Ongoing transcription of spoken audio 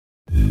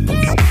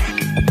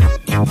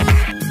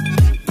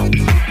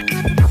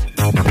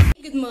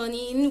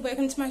morning,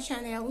 welcome to my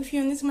channel. If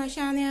you're new to my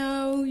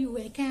channel, you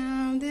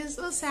welcome. This is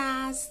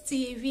Osas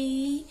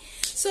TV.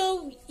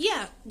 So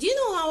yeah, do you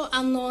know how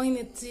annoying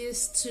it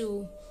is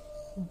to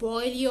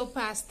boil your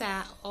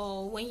pasta,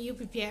 or when you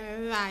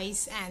prepare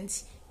rice and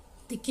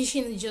the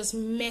kitchen is just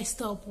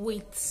messed up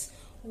with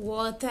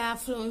water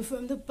flowing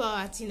from the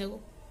pot,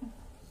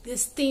 the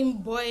steam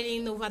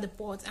boiling over the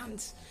pot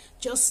and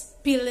just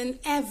spilling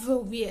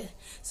everywhere.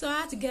 So I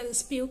had to get a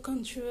spill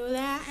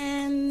controller,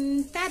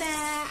 and tada,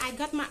 I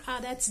got my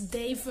order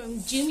today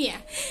from Jumia.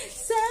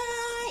 So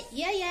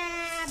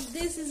yeah,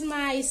 this is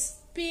my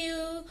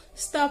spill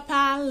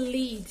stopper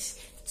lid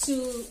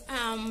to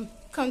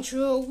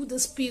control the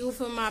spill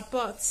from my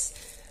pots.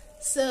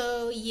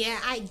 So yeah,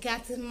 I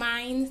got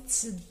mine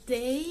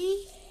today.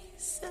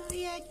 So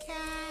yeah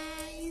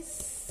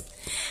guys,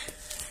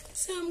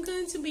 so I'm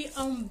going to be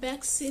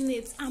unboxing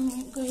it.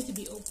 I'm going to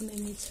be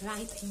opening it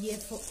right here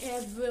for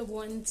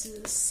everyone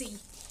to see.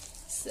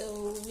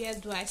 So where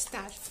do I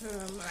start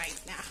from right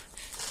now?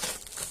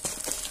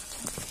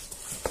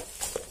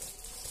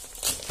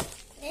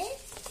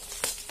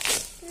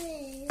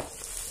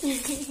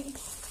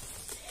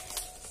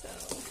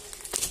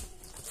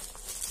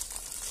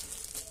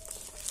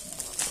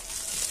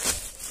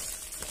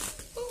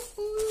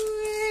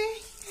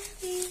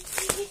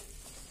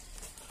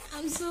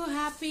 I'm so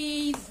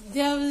happy.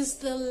 There is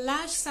the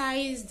large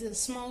size, the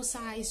small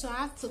size, so I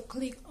have to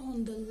click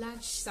on the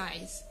large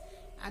size.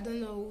 I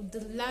don't know, the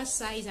large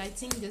size, I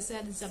think they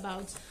said it's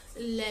about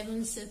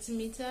 11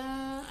 centimeter.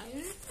 I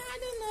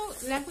don't know,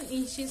 11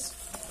 inches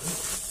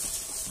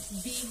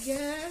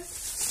bigger,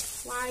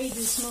 while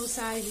the small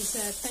size is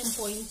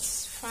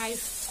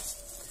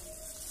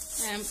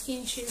 10.5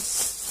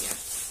 inches. Yeah.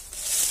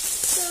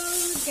 So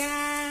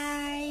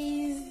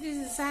guys, this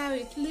is how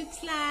it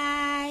looks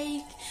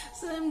like.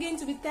 So I'm going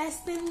to be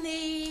testing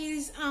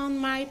these on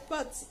my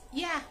pots.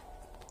 Yeah, I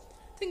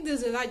think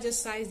this is the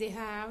largest size they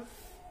have.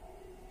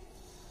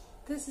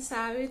 This is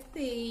how it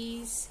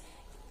is.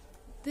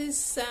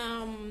 This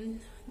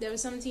there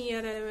was something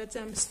here that I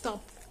wrote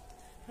stop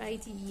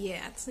right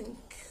here. I think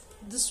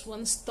this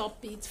one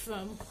stop it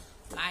from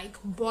like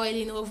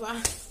boiling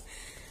over.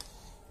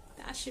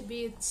 That should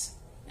be it.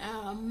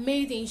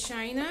 Made in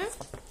China.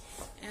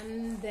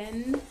 And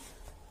then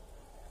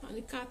on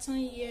the carton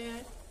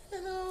here, I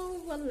don't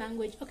know what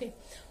language. Okay,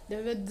 they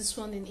read this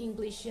one in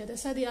English here. They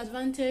said the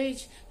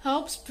advantage: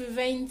 helps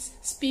prevent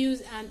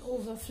spills and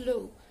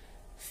overflow.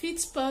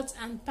 Fits pot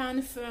and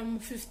pan from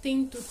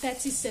 15 to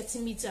 30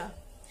 centimeter.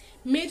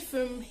 Made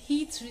from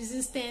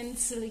heat-resistant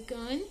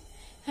silicone.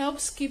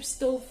 Helps keep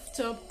stove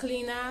top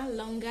cleaner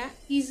longer.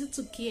 Easy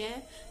to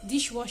care.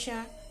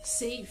 Dishwasher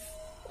safe.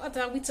 What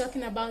are we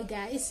talking about,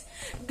 guys?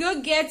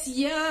 Go get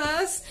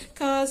yours,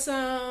 cause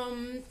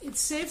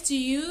it's safe to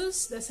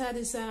use. The side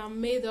is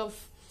made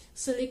of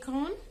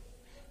silicone,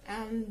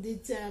 and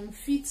it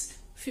fits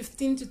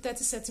 15 to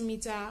 30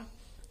 centimeter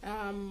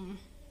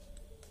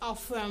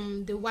of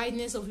the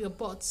wideness of your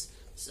pot.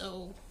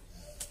 So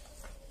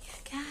yeah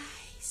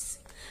guys,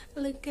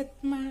 look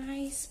at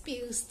my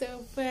spill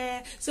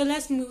stopper. So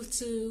let's move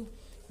to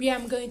where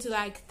I'm going to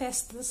like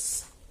test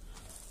this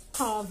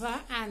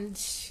cover and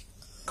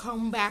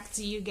come back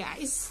to you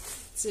guys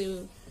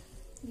to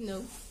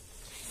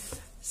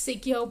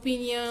seek your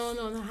opinion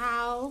on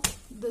how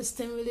this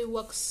thing really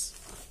works.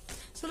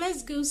 So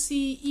let's go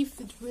see if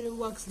it really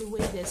works the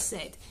way they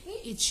said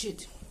it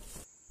should.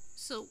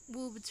 So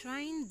we'll be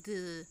trying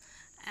the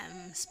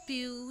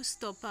spill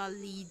stopper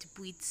lid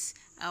with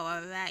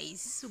our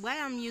rice. Why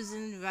I'm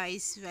using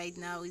rice right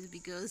now is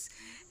because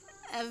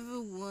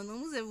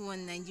almost everyone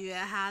in Nigeria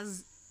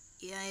has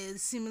a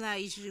similar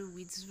issue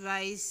with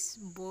rice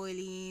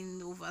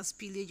boiling, over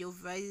spillage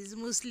of rice. It's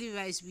mostly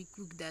rice we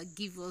cook that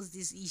give us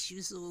this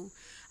issue. So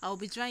I'll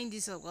be trying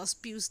this our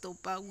spill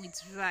stopper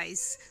with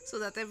rice so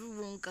that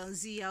everyone can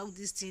see how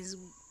this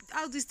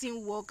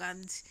thing work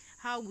and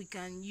how we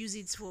can use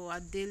it for our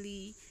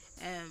daily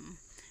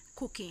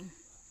cooking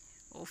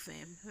of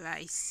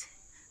rice.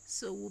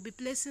 So we'll be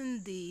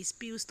placing the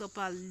spill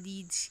stopper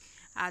lid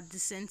at the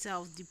center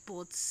of the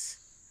pot.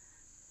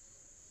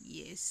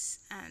 Yes,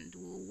 and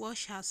we'll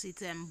watch as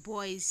it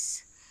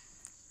boils.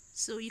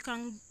 So you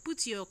can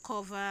put your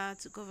cover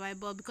to cover it,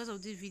 but because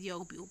of this video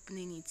I'll be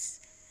opening it.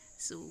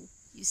 So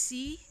you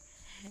see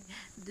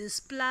the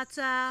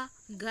splatter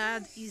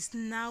guard is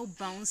now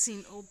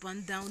bouncing up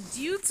and down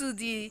due to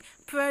the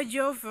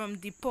pressure from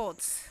the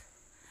pot.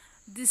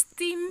 The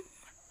steam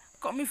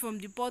coming from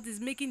the pot is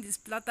making the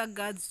splatter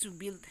guards to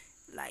be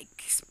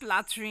like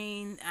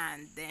splattering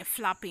and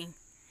flapping,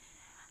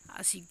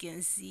 as you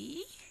can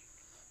see.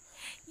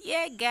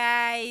 Yeah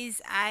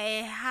guys,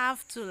 I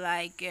have to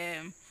like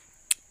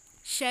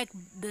check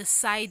the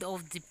side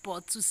of the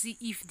pot to see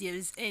if there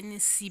is any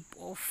sip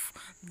of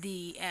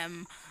the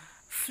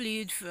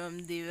fluid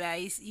from the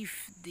rice,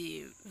 if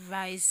the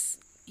rice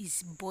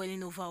is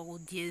boiling over or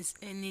there's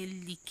any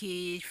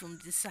leakage from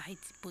the side,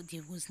 but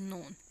there was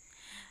none.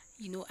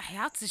 I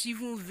had to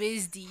even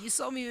raise you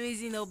saw me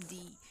raising up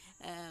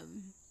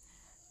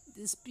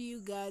the spill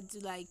guard to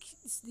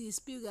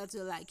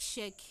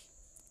check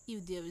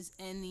if there is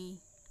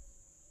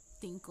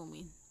anything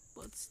coming.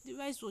 But the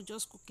rice was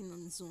just cooking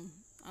on its own,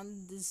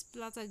 and the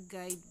splatter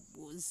guide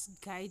was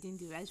guiding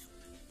the rice.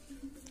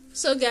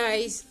 So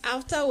guys,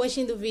 after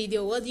watching the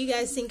video, what do you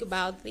guys think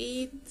about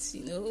it?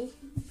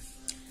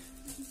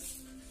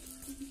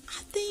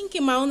 I think,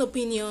 in my own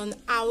opinion,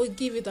 I will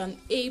give it an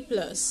A+,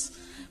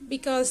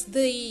 because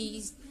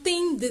the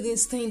thing didn't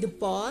stain the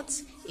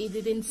pot, it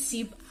didn't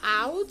seep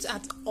out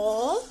at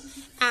all,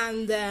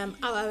 and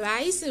our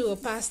rice or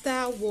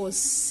pasta was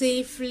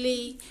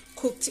safely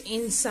cooked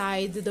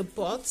inside the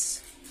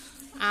pot,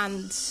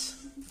 and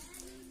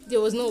there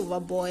was no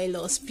overboil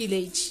or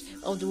spillage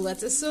of the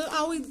water. So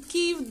I will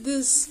give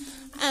this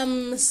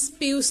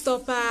spill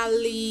stopper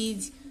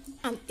lid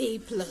an A+.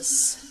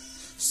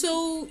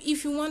 So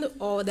if you want to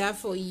order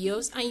for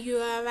yours and you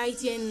are right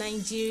here in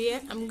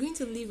Nigeria, I'm going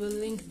to leave a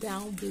link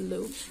down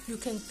below. You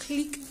can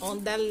click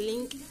on that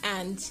link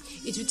and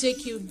it will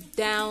take you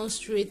down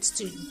straight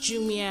to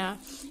Jumia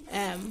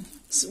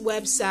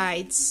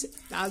website,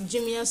 our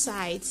Jumia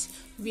site,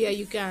 where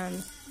you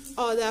can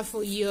order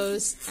for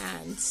yours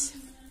and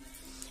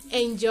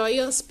enjoy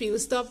your spill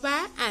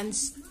stopper, and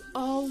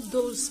all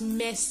those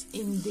mess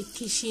in the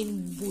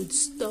kitchen would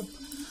stop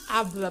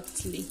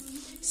abruptly.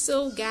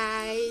 So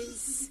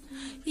guys,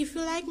 if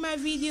you like my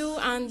video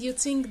and you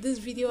think this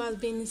video has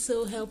been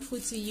so helpful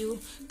to you,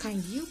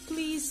 can you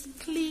please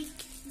click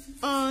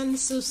on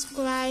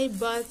subscribe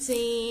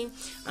button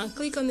and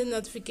click on the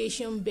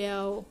notification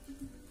bell,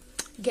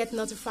 get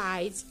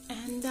notified,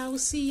 and I will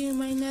see you in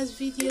my next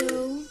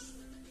video.